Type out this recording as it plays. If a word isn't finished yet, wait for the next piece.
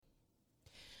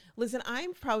Listen,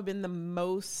 I've probably been the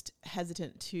most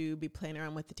hesitant to be playing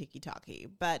around with the TikTok,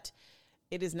 but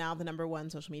it is now the number one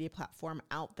social media platform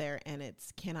out there, and it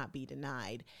cannot be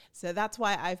denied. So that's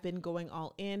why I've been going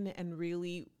all in and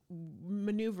really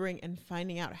maneuvering and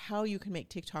finding out how you can make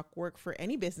TikTok work for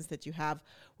any business that you have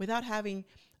without having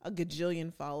a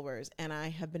gajillion followers. And I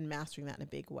have been mastering that in a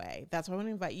big way. That's why I want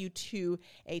to invite you to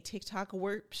a TikTok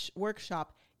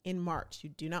workshop in March. You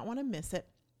do not want to miss it.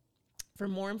 For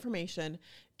more information,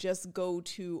 just go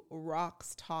to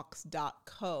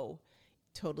roxtalks.co.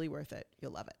 Totally worth it.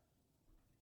 You'll love it.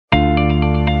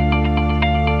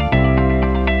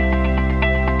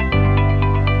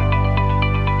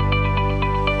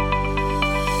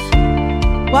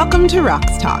 Welcome to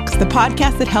Rox Talks, the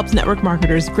podcast that helps network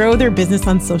marketers grow their business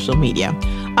on social media.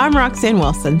 I'm Roxanne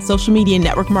Wilson, social media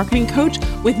network marketing coach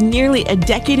with nearly a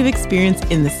decade of experience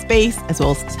in the space, as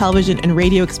well as television and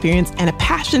radio experience, and a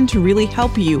passion to really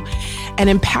help you and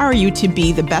empower you to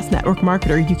be the best network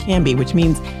marketer you can be, which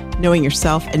means knowing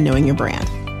yourself and knowing your brand.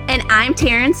 And I'm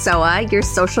Taryn Soa, your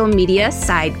social media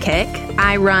sidekick.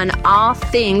 I run all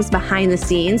things behind the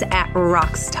scenes at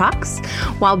Rox Talks.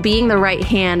 While being the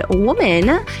right-hand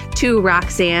woman to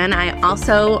Roxanne, I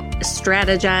also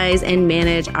strategize and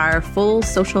manage our full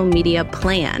social media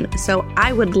plan. So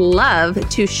I would love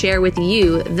to share with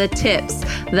you the tips,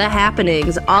 the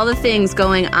happenings, all the things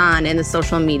going on in the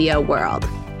social media world.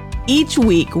 Each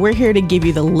week, we're here to give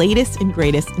you the latest and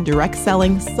greatest in direct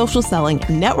selling, social selling,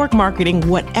 network marketing,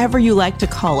 whatever you like to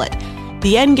call it.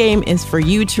 The end game is for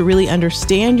you to really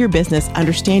understand your business,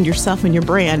 understand yourself and your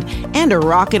brand, and to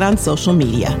rock it on social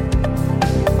media.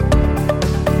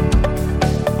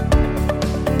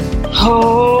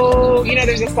 Oh,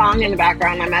 there's a song in the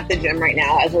background. I'm at the gym right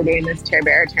now as we're doing this Tear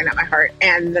Bear, Tearing Up My Heart.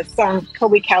 And the song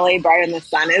Kobe Kelly, Brighter Than the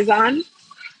Sun is on.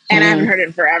 And I haven't heard it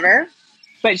in forever.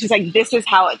 But she's like, this is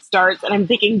how it starts. And I'm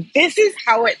thinking, this is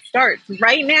how it starts.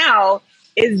 Right now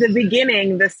is the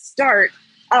beginning, the start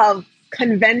of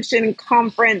convention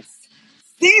conference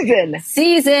season.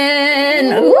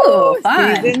 Ooh,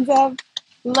 fun. Seasons of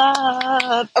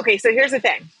love. Okay, so here's the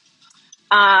thing.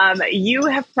 You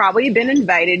have probably been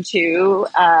invited to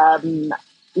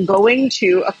going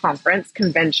to a conference,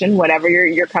 convention, whatever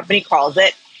your company calls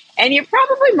it. And you're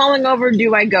probably mulling over,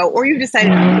 do I go? Or you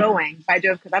decided I'm going, by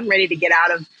Jove, because I'm ready to get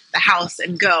out of the house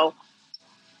and go.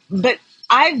 But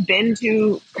I've been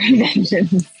to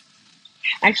conventions.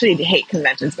 Actually, I hate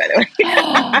conventions, by the way.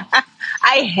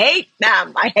 I hate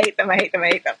them. I hate them.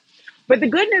 But the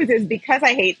good news is because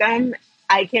I hate them,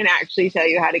 I can actually tell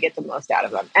you how to get the most out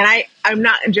of them. And I'm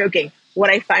not joking. What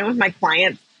I find with my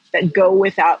clients that go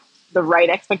without the right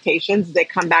expectations, they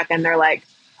come back and they're like,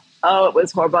 oh, it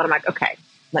was horrible. And I'm like, okay.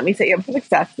 Let me set you up for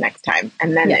success next time.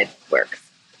 And then it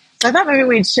works. So I thought maybe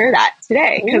we'd share that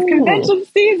today because convention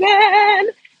season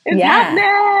is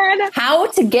happening. How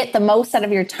to get the most out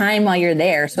of your time while you're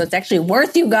there. So it's actually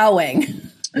worth you going.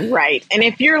 Right. And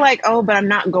if you're like, oh, but I'm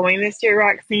not going this year,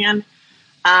 Roxanne,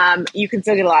 you can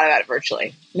study a lot about it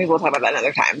virtually. Maybe we'll talk about that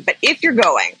another time. But if you're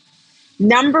going,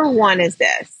 number one is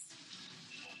this.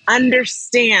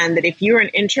 Understand that if you're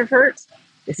an introvert,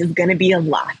 this is going to be a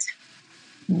lot.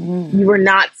 You are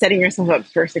not setting yourself up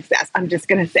for success. I'm just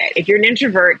going to say it. If you're an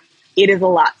introvert, it is a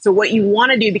lot. So what you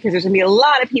want to do, because there's going to be a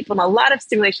lot of people and a lot of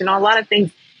stimulation, a lot of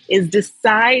things, is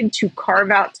decide to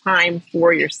carve out time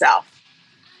for yourself.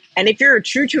 And if you're a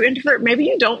true introvert, maybe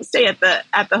you don't stay at the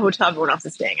hotel everyone else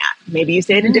is staying at. Maybe you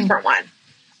stay at a different one.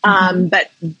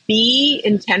 But be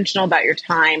intentional about your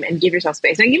time and give yourself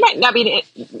space. Now, you might not be an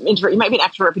introvert. You might be an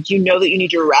extrovert, but you know that you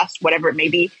need your rest, whatever it may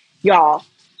be. Y'all,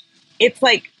 it's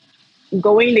like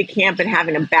going to camp and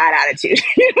having a bad attitude.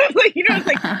 It's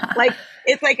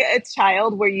like a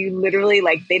child where you literally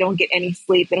they don't get any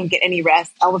sleep, they don't get any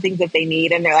rest, all the things that they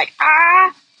need. And they're like,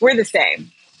 we're the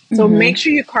same. So make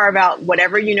sure you carve out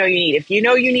whatever you know you need. If you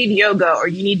know you need yoga or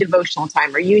you need devotional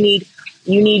time or you need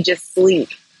just sleep,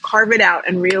 carve it out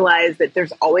and realize that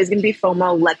there's always going to be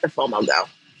FOMO. Let the FOMO go.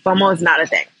 FOMO is not a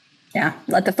thing. Yeah,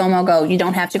 let the FOMO go. You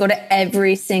don't have to go to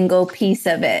every single piece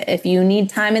of it. If you need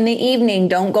time in the evening,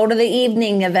 don't go to the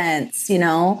evening events,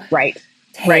 Right.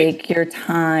 Take your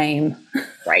time.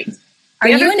 Right. Are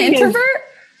you an introvert?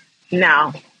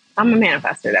 No. I'm a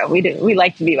manifestor, though. We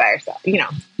like to be by ourselves,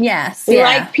 Yes. We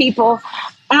like people.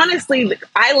 Honestly,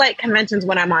 I like conventions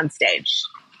when I'm on stage.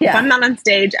 Yeah. If I'm not on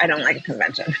stage, I don't like a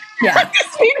convention. Yeah. I'm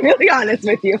just being really honest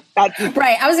with you.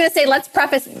 Right. I was going to say, let's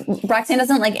preface, Roxanne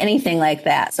doesn't like anything like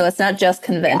that. So it's not just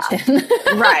convention.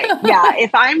 Yeah. Right. Yeah.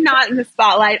 If I'm not in the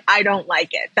spotlight, I don't like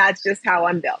it. That's just how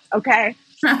I'm built. Okay.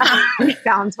 It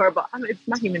sounds horrible. It's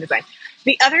my human design.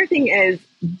 The other thing is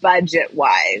budget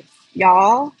wise,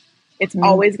 y'all. It's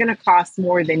always going to cost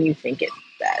more than you think it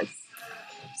does.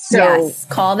 So yes,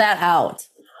 call that out.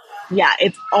 Yeah,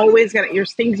 it's always going to,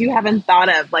 there's things you haven't thought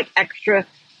of, like extra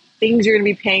things you're going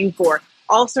to be paying for.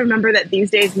 Also remember that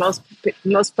these days,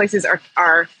 most places are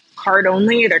card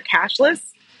only, they're cashless.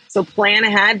 So plan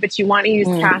ahead, but you want to use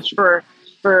cash for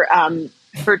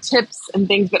tips and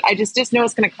things. But I just know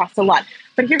it's going to cost a lot.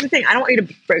 But here's the thing: I don't want you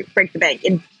to break the bank.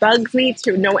 It bugs me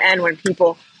to no end when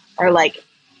people are like,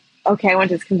 "Okay, I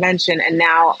went to this convention, and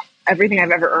now everything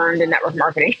I've ever earned in network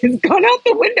marketing has gone out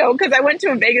the window because I went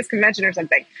to a Vegas convention or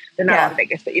something." They're not all in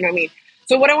Vegas, but you know what I mean.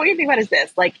 So what I want you to think about is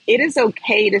this: like, it is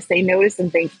okay to say no to some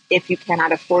things if you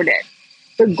cannot afford it.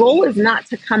 The goal is not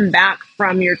to come back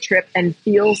from your trip and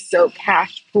feel so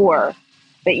cash poor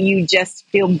that you just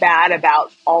feel bad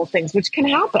about all things, which can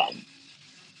happen.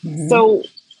 So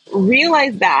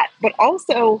realize that, but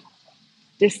also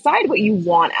decide what you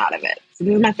want out of it. So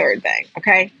this is my third thing,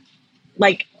 okay?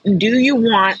 Like, are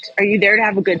you there to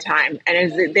have a good time?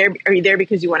 And are you there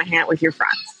because you want to hang out with your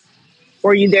friends?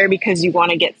 Or are you there because you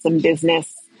want to get some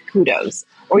business kudos?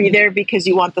 Or are you there because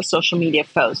you want the social media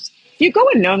posts? If you go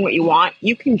in knowing what you want,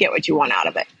 you can get what you want out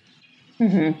of it.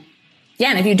 Yeah,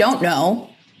 and if you don't know,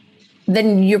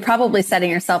 then you're probably setting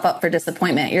yourself up for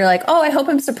disappointment. You're like, oh, I hope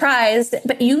I'm surprised.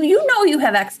 But you know you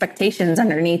have expectations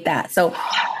underneath that. So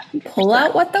pull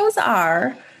out what those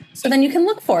are so then you can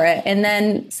look for it and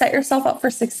then set yourself up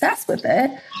for success with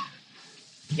it.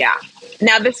 Yeah.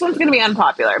 Now, this one's going to be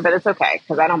unpopular, but it's okay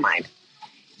because I don't mind.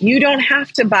 You don't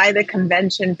have to buy the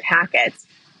convention packets,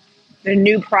 the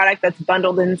new product that's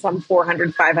bundled in some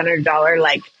 $400, $500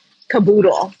 like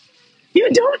caboodle. You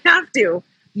don't have to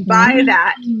buy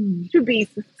that to be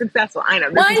successful. I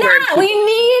know. Why not? We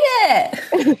need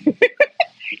it.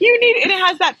 It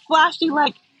has that flashy,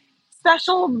 like,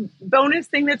 special bonus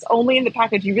thing that's only in the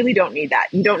package. You really don't need that.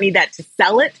 You don't need that to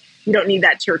sell it. You don't need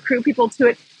that to recruit people to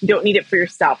it. You don't need it for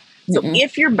yourself. So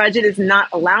if your budget is not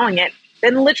allowing it,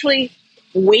 then literally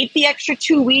wait the extra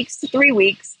 2 weeks to 3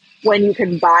 weeks when you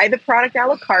can buy the product a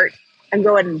la carte and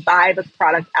go ahead and buy the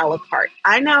product a la carte.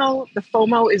 I know the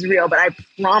FOMO is real, but I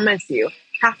promise you,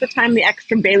 half the time the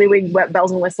extra bailiwick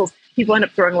bells and whistles, people end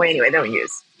up throwing away anyway. They don't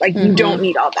use. Like, you don't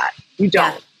need all that. You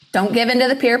don't. Yeah. Don't give into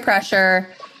the peer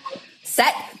pressure.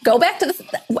 Go back to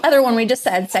the other one we just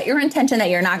said, set your intention that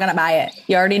you're not going to buy it.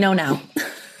 You already know now.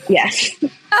 Yes.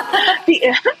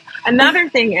 Another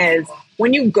thing is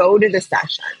when you go to the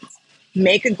sessions,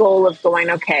 make a goal of going,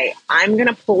 okay, I'm going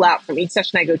to pull out from each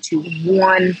session I go to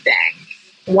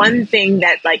one thing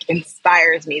that like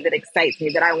inspires me, that excites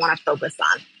me, that I want to focus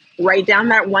on. Write down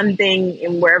that one thing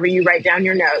in wherever you write down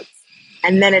your notes.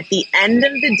 And then at the end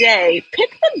of the day,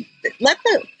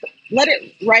 let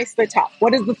it rise to the top.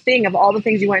 What is the thing of all the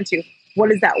things you went to?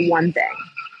 What is that one thing?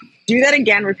 Do that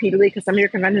again repeatedly, because some of your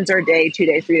conventions are a day, 2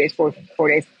 days, 3 days, 4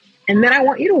 days. And then I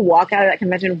want you to walk out of that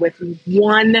convention with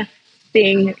one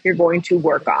thing you're going to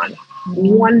work on,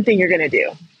 one thing you're going to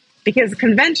do. Because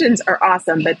conventions are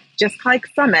awesome, but just like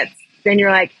summits, then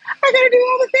you're like, I got to do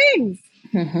all the things.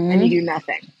 And you do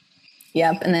nothing.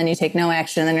 Yep. And then you take no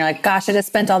action. And then you're like, gosh, I just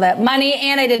spent all that money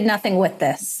and I did nothing with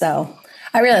this. So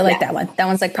I really like that one. That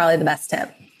one's like probably the best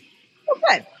tip. Oh,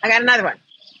 good. I got another one.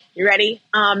 You ready?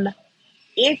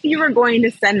 If you were going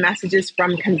to send messages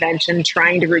from convention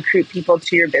trying to recruit people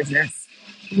to your business,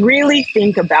 really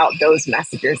think about those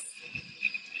messages.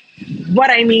 What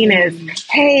I mean is,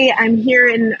 hey, I'm here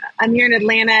in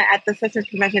Atlanta at the such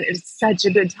convention. It's such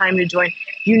a good time to join.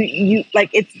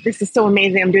 This is so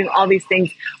amazing. I'm doing all these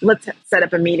things. Let's set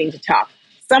up a meeting to talk.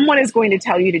 Someone is going to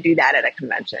tell you to do that at a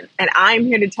convention. And I'm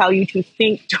here to tell you to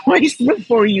think twice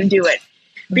before you do it.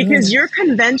 Because your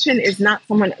convention is not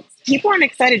people aren't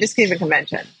excited just to give a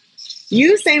convention.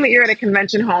 You saying that you're at a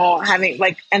convention hall and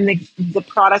the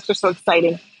products are so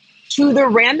exciting, to the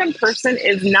random person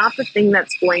is not the thing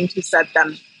that's going to set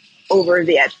them over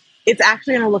the edge. It's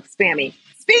actually going to look spammy.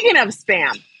 Speaking of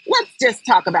spam, let's just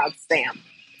talk about spam.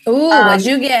 Ooh, what'd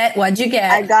you get?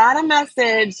 I got a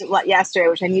message yesterday,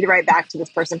 which I need to write back to this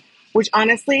person, which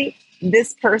honestly,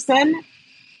 this person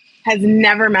has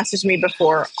never messaged me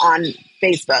before on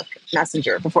Facebook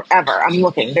Messenger before ever. I'm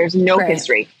looking. There's no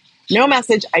history. No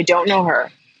message. I don't know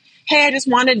her. Hey,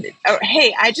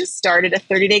 I just started a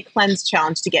 30-day cleanse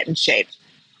challenge to get in shape.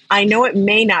 I know it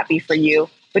may not be for you,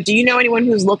 but do you know anyone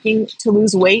who's looking to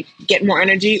lose weight, get more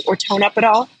energy, or tone up at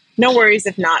all? No worries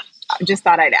if not. I just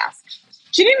thought I'd ask.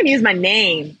 She didn't even use my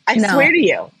name. I swear to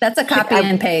you. That's a copy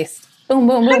and paste. Boom,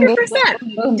 boom, boom.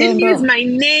 100%. Didn't use my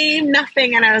name,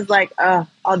 nothing. And I was like,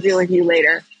 I'll deal with you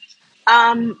later.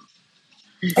 I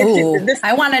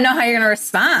want to know how you're going to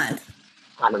respond.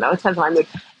 I don't know, it depends on my mood.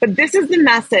 But this is the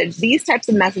message. These types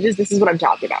of messages, this is what I'm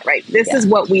talking about, right? This is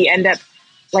what we end up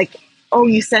like, oh,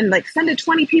 you send to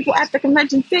 20 people at the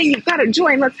convention thing. You've got to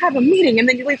join. Let's have a meeting. And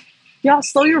then you're like, y'all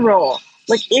slow your roll.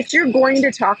 Like if you're going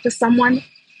to talk to someone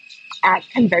at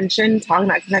convention, talking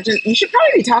about convention, you should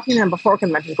probably be talking to them before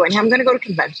convention, going, hey, I'm going to go to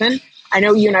convention. I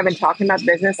know you and I've been talking about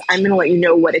business. I'm going to let you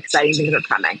know what exciting things are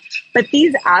coming. But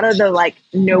these out of the like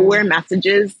nowhere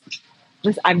messages,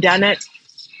 I've done it.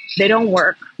 They don't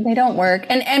work. They don't work.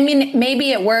 And I mean,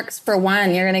 maybe it works for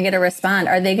one. You're going to get a response.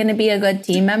 Are they going to be a good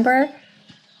team member?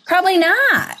 Probably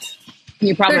not.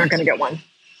 You probably aren't going to get one.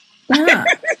 Yeah.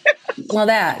 Well,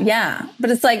 but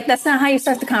it's like, that's not how you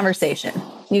start the conversation.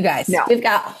 You guys, we've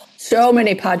got so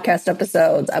many podcast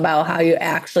episodes about how you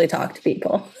actually talk to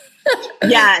people.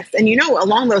 Yes. And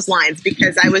along those lines,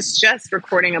 because I was just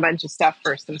recording a bunch of stuff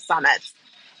for some summits.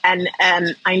 And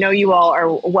I know you all are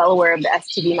well aware of the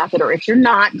STB method, or if you're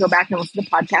not, go back and listen to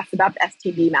the podcast about the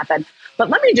STB method. But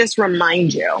let me just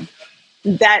remind you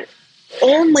that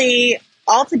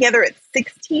altogether it's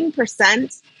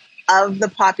 16% of the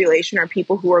population are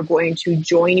people who are going to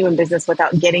join you in business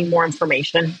without getting more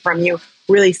information from you,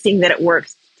 really seeing that it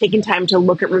works, taking time to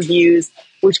look at reviews,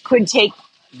 which could take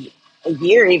a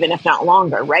year, even if not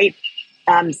longer, right?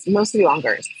 Mostly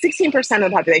longer, 16% of the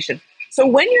population. So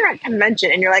when you're at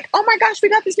convention and you're like, oh my gosh, we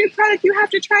got this new product, you have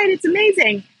to try it, it's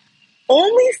amazing.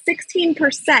 Only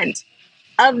 16%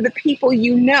 of the people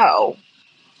you know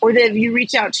or that you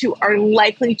reach out to are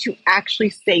likely to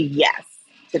actually say yes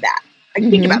to that. Like,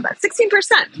 think about that,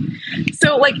 16%.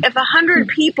 So like if 100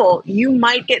 people, you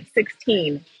might get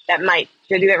 16 that might,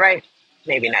 did I do that right?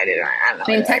 Maybe not. I don't know.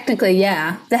 I mean, technically,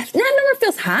 yeah. That number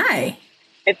feels high.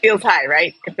 It feels high,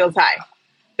 right? It feels high.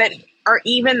 That are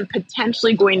even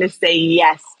potentially going to say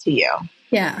yes to you.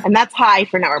 Yeah. And that's high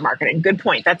for network marketing. Good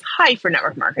point. That's high for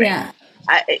network marketing. Yeah.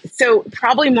 So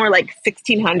probably more like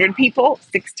 1,600 people,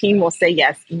 16 will say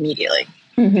yes immediately.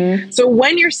 Mm-hmm. So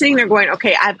when you're sitting there going,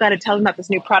 okay, I've got to tell them about this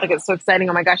new product. It's so exciting.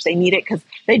 Oh my gosh, they need it because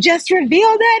they just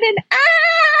revealed it.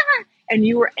 And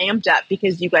you were amped up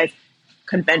because you guys,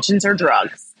 conventions are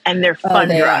drugs and they're fun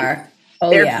drugs.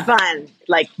 They're fun.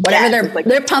 Like whatever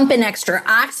they're pumping extra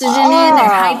oxygen in, they're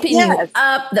hyping you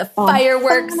up, the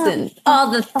fireworks and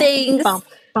all the things.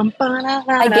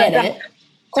 I get it.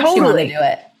 Of course you want to do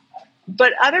it.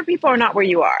 But other people are not where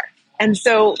you are. And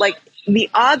so like the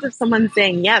odds of someone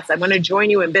saying, yes, I'm going to join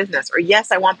you in business, or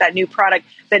yes, I want that new product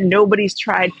that nobody's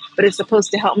tried, but it's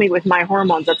supposed to help me with my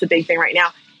hormones. That's a big thing right now,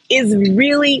 is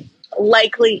really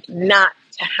likely not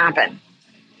to happen.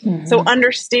 Mm-hmm. So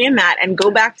understand that and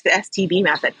go back to the STB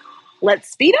method.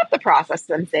 Let's speed up the process of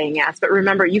them saying yes. But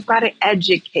remember, you've got to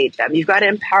educate them. You've got to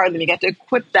empower them. You got to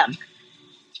equip them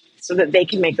so that they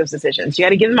can make those decisions. You got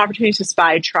to give them opportunities to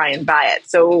spy, try, and buy it.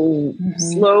 So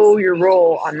slow your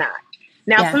roll on that.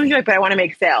 Now, some of you are like, but I want to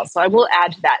make sales. So I will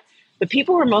add to that. The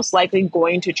people who are most likely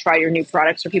going to try your new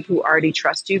products are people who already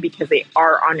trust you because they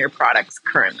are on your products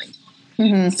currently.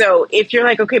 Mm-hmm. So if you're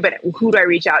like, okay, but who do I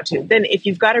reach out to? Then if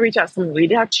you've got to reach out to someone,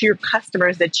 reach out to your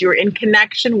customers that you're in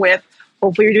connection with.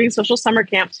 Hopefully you're doing social summer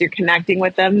camps. You're connecting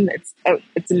with them.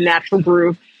 It's a natural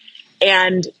groove.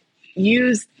 And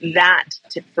use that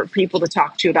for people to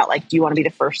talk to about, like, do you want to be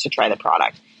the first to try the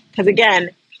product? Because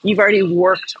again, you've already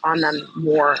worked on them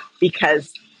more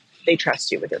because they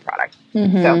trust you with your product.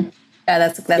 Mm-hmm. So yeah,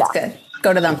 that's good.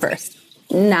 Go to them first.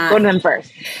 Go to them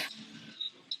first.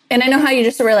 And I know how you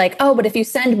just were like, oh, but if you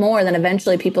send more, then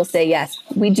eventually people say yes.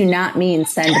 We do not mean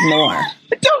send more.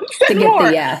 Don't send more. To get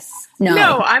the yes.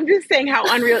 No, I'm just saying how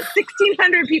unreal.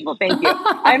 1,600 people, thank you.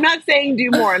 I'm not saying do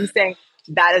more. I'm saying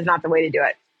that is not the way to do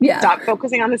it. Yeah. Stop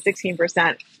focusing on the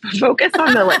 16%. Focus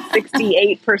on the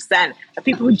 68% of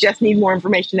people who just need more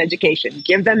information and education.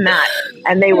 Give them that,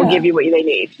 and they will give you what they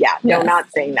need. Yeah, no,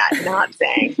 not saying that. Not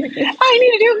saying, I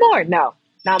need to do more. No,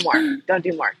 not more. Don't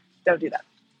do more. Don't do that.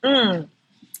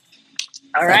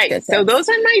 All right. So those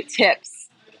are my tips.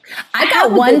 I've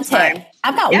got one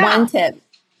tip.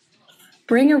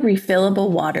 Bring a refillable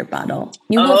water bottle.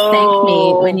 You will thank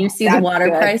me when you see the water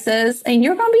prices, and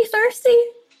you're going to be thirsty.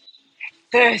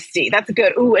 That's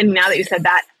good. Ooh, and now that you said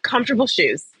that, comfortable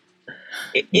shoes.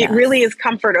 It really is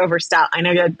comfort over style. I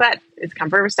know you're like, but it's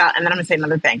comfort over style. And then I'm going to say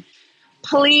another thing.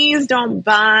 Please don't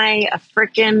buy a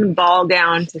freaking ball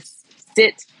gown to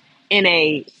sit in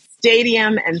a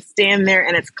stadium and stand there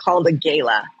and it's called a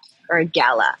gala or a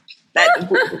gala.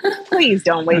 Please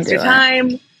don't waste your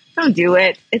time. Don't do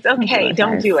it. It's okay.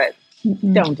 Don't do it.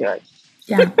 Don't do it.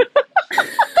 Yeah.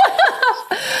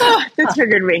 That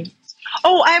triggered me.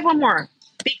 Oh, I have one more.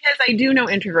 Because I do know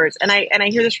introverts, and I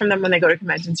hear this from them when they go to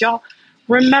conventions. Y'all,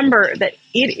 remember that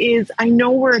I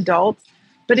know we're adults,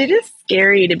 But it is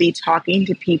scary to be talking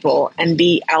to people and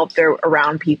be out there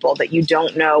around people that you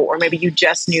don't know, or maybe you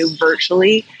just knew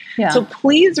virtually. Yeah. So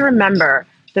please remember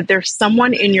that there's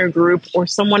someone in your group or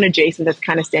someone adjacent that's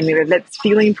kind of standing there that's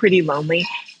feeling pretty lonely.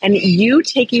 And you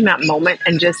taking that moment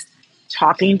and just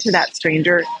talking to that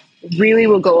stranger really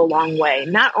will go a long way.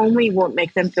 Not only will it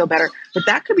make them feel better, but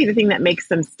that could be the thing that makes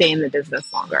them stay in the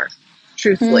business longer,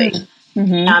 truthfully,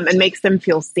 and makes them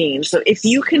feel seen. So if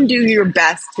you can do your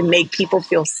best to make people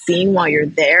feel seen while you're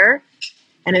there,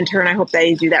 and in turn, I hope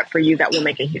they do that for you, that will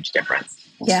make a huge difference.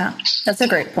 Yeah, that's a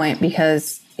great point,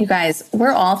 because you guys,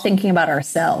 we're all thinking about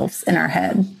ourselves in our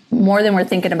head more than we're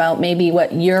thinking about maybe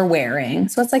what you're wearing.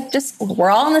 So it's like, just,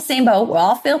 we're all in the same boat. We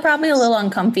all feel probably a little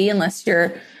uncomfy unless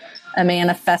you're a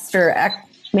manifesting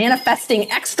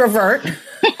extrovert.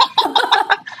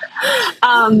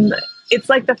 It's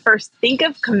like think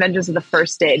of conventions as the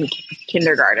first day in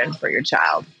kindergarten for your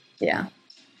child. Yeah.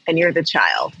 And you're the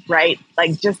child, right?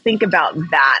 Like, just think about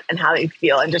that and how they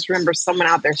feel. And just remember, someone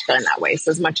out there's feeling that way.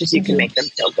 So as much as you can make them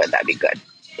feel good, that'd be good.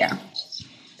 Yeah.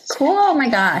 Cool. Oh my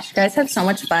gosh. You guys have so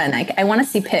much fun. I want to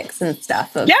see pics and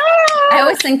stuff. Yeah. I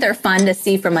always think they're fun to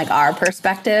see from like our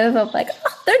perspective of like,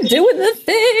 oh, they're doing the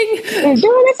thing. They're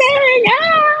doing the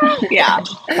thing. Yeah.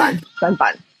 Fun.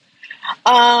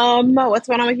 What's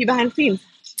going on with you behind the scenes?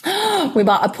 We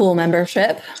bought a pool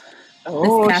membership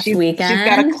this past weekend. She's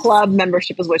got a club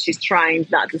membership is what she's trying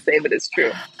not to say, but it's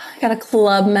true. Got a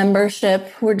club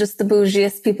membership. We're just the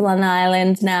bougiest people on the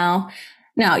island now.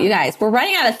 No, you guys, we're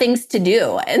running out of things to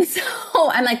do. And so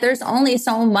I'm like, there's only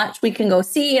so much we can go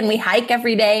see, and we hike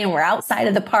every day and we're outside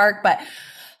of the park, but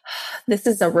this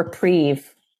is a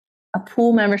reprieve, a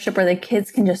pool membership where the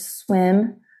kids can just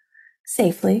swim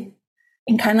safely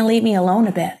and kind of leave me alone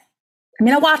a bit. I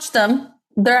mean, I watch them.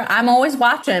 I'm always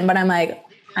watching, but I'm like,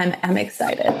 I'm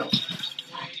excited.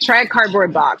 Try a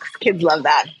cardboard box. Kids love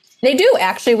that. They do,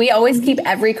 actually. We always keep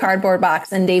every cardboard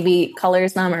box, and Davey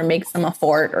colors them or makes them a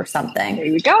fort or something. There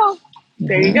you go.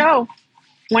 There you go.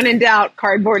 When in doubt,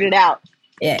 cardboard it out.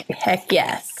 Yeah, heck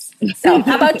yes. So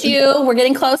how about you? We're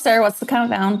getting closer. What's the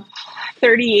countdown?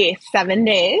 37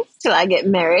 days till I get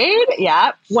married.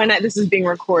 Yeah. This is being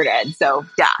recorded. So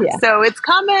yeah. So it's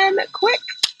coming quick.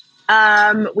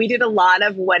 We did a lot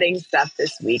of wedding stuff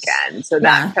this weekend. So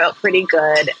that felt pretty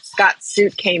good. Scott's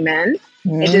suit came in.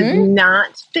 It does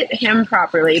not fit him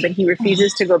properly, but he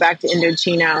refuses to go back to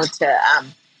Indochino to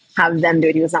have them do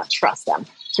it. He does not trust them.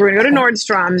 So we're going to go to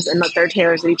Nordstrom's and let their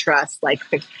tailors that he trusts, like,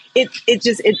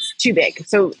 it's too big.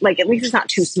 So, like, at least it's not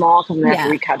too small, because we have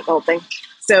to recut the whole thing.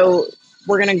 So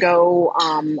we're going to go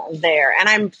there. And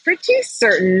I'm pretty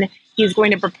certain he's going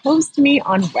to propose to me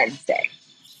on Wednesday.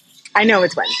 I know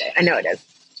it's Wednesday. I know it is.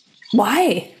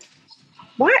 Why?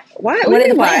 What? What do you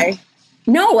mean why?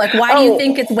 No, like, why do you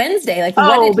think it's Wednesday? Like,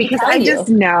 what did he because tell you?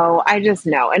 I just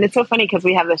know. And it's so funny because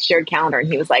we have this shared calendar,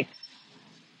 and he was like,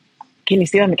 can you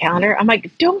see it on the calendar? I'm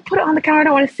like, don't put it on the calendar. I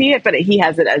don't want to see it. But he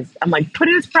has it as, I'm like, put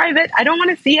it as private. I don't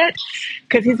want to see it,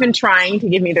 because he's been trying to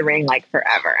give me the ring like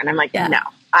forever. And I'm like, no,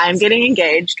 I'm getting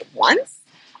engaged once.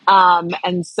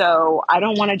 And so I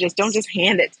don't want to don't just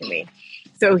hand it to me.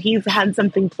 So he's had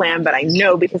something planned, but I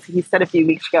know, because he said a few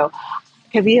weeks ago,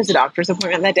 because he has a doctor's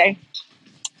appointment that day.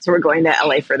 So we're going to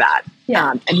LA for that.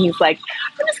 Yeah. And he's like,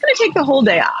 I'm just going to take the whole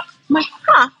day off. I'm like,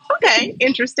 okay,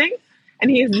 interesting.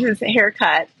 And he has his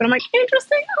haircut, but I'm like,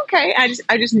 interesting. Okay.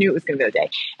 I just knew it was going to be the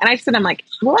day. And I said, I'm like,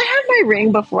 will I have my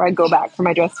ring before I go back for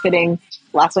my dress fitting?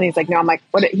 Last one, he's like, no. I'm like,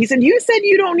 what? He said, you said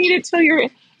you don't need it till your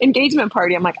engagement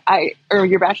party. I'm like, or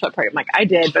your bachelor party. I'm like, I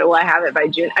did, but will I have it by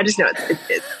June? I just know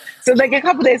it's. So like a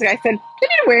couple days ago, I said, did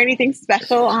you wear anything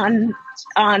special on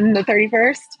the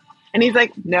 31st? And he's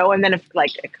like, no. And then a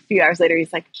few hours later,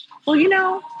 he's like, well, you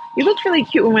looked really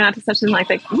cute when we went out to such and like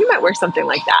you might wear something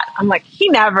like that. I'm like, he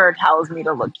never tells me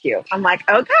to look cute. I'm like,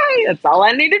 okay, that's all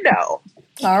I need to know.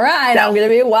 All right. So, I'm going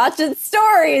to be watching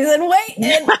stories and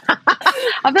waiting.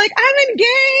 I'll be like, I'm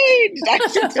engaged. I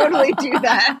should totally do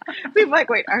that. People are like,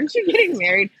 wait, aren't you getting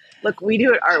married? Look, we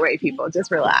do it our way, people.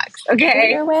 Just relax,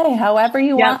 okay? Your way, however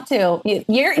you want to.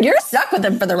 You're stuck with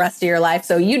them for the rest of your life,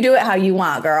 so you do it how you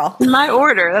want, girl. My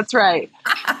order, that's right.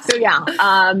 So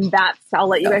I'll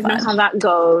let you guys know how that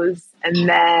goes. And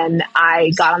then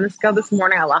I got on the scale this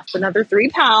morning. I lost another 3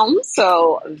 pounds,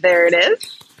 so there it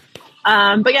is.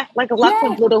 But yeah, like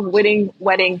lots of little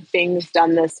wedding things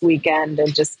done this weekend,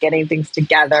 and just getting things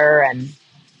together, and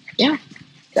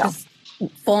so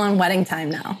full on wedding time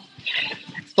now.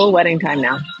 Full wedding time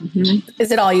now. Mm-hmm. Is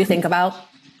it all you think about?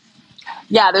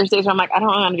 Yeah, there's days where I'm like, I don't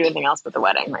want to do anything else but the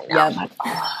wedding right now. Yep. I'm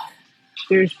like,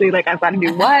 seriously, like I've got to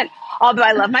do what? Although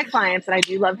I love my clients and I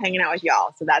do love hanging out with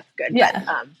y'all, so that's good.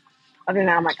 Yeah. But other than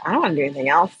that, I'm like, I don't want to do anything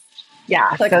else.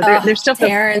 Yeah. Like, So there's still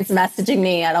Taryn's messaging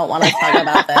me. I don't want to talk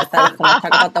about this. I just want to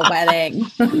talk about the wedding.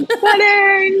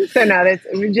 wedding. So no,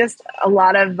 there's just a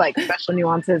lot of like special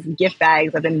nuances, gift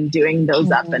bags. I've been doing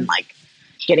those up and like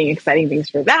getting exciting things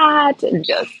for that, and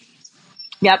just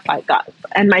I got.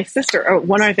 And my sister. Oh,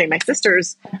 one other thing, my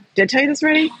sisters. Did I tell you this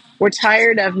already? We're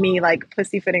tired of me like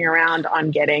pussyfooting around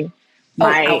on getting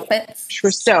my outfits.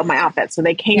 My outfits. So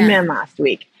they came in last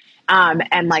week.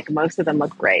 And like most of them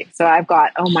look great. So I've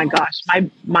got, oh my gosh,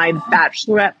 my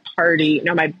bachelorette party,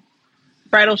 no, my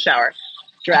bridal shower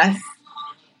dress,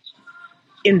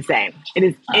 insane. It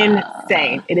is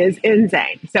insane. It is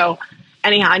insane. So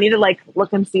anyhow, I need to like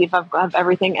look and see if I've got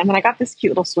everything. And then I got this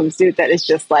cute little swimsuit that is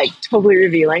just like totally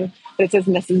revealing, but it says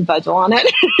Mrs. Budgel on it.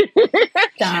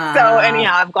 So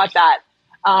anyhow, I've got that.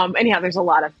 Anyhow, there's a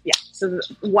lot of, so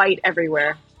white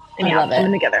everywhere. Anyhow,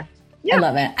 coming together. Yeah. I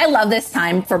love it. I love this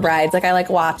time for brides. Like, I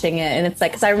like watching it. And it's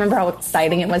like, because I remember how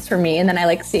exciting it was for me. And then I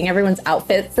like seeing everyone's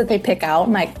outfits that they pick out.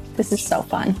 I'm like, this is so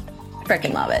fun. I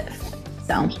freaking love it.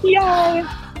 So, yay.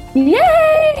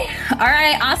 Yay. All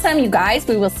right. Awesome. You guys,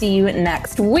 we will see you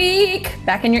next week.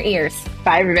 Back in your ears.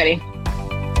 Bye, everybody.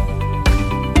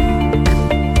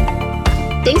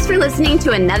 Thanks for listening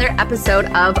to another episode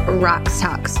of Rocks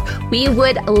Talks. We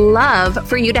would love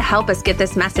for you to help us get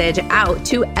this message out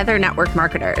to other network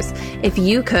marketers. If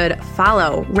you could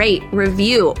follow, rate,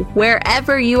 review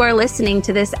wherever you are listening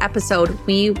to this episode,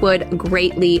 we would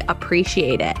greatly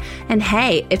appreciate it. And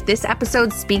hey, if this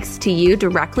episode speaks to you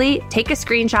directly, take a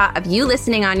screenshot of you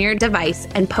listening on your device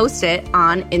and post it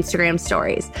on Instagram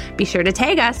stories. Be sure to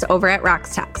tag us over at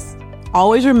Rocks Talks.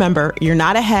 Always remember, you're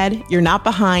not ahead, you're not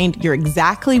behind, you're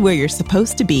exactly where you're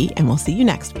supposed to be, and we'll see you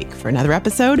next week for another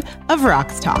episode of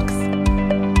Rocks Talks.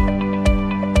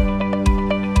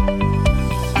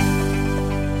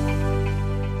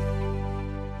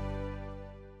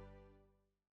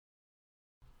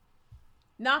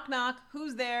 Knock, knock.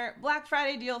 Who's there? Black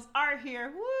Friday deals are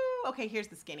here. Woo! Okay, here's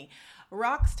the skinny.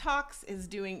 Rocks Talks is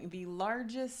doing the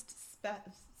largest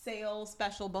sale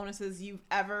special bonuses you've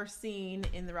ever seen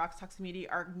in the Rocks Talks community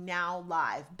are now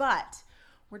live. But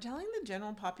we're telling the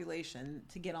general population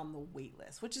to get on the wait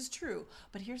list, which is true.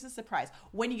 But here's the surprise.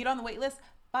 When you get on the wait list,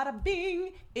 bada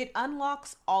bing, it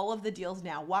unlocks all of the deals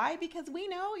now. Why? Because we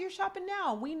know you're shopping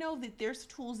now. We know that there's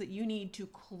tools that you need to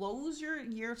close your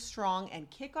year strong and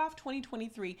kick off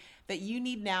 2023 that you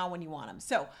need now when you want them.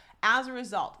 So as a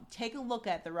result, take a look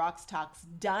at the Rocks Talks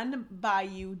done by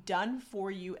you, done for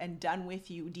you, and done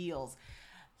with you deals.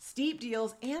 Steep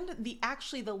deals and the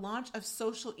launch of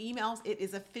social emails. It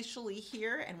is officially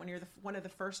here. And when you're one of the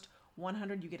first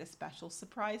 100, you get a special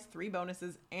surprise, 3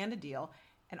 bonuses and a deal.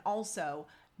 And also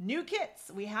new kits.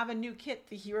 We have a new kit.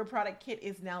 The Hero Product Kit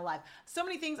is now live. So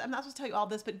many things. I'm not supposed to tell you all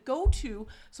this, but go to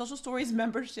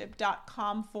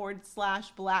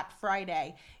socialstoriesmembership.com/Black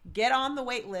Friday. Get on the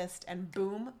wait list and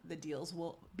boom, the deals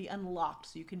will be unlocked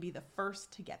so you can be the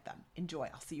first to get them. Enjoy.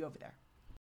 I'll see you over there.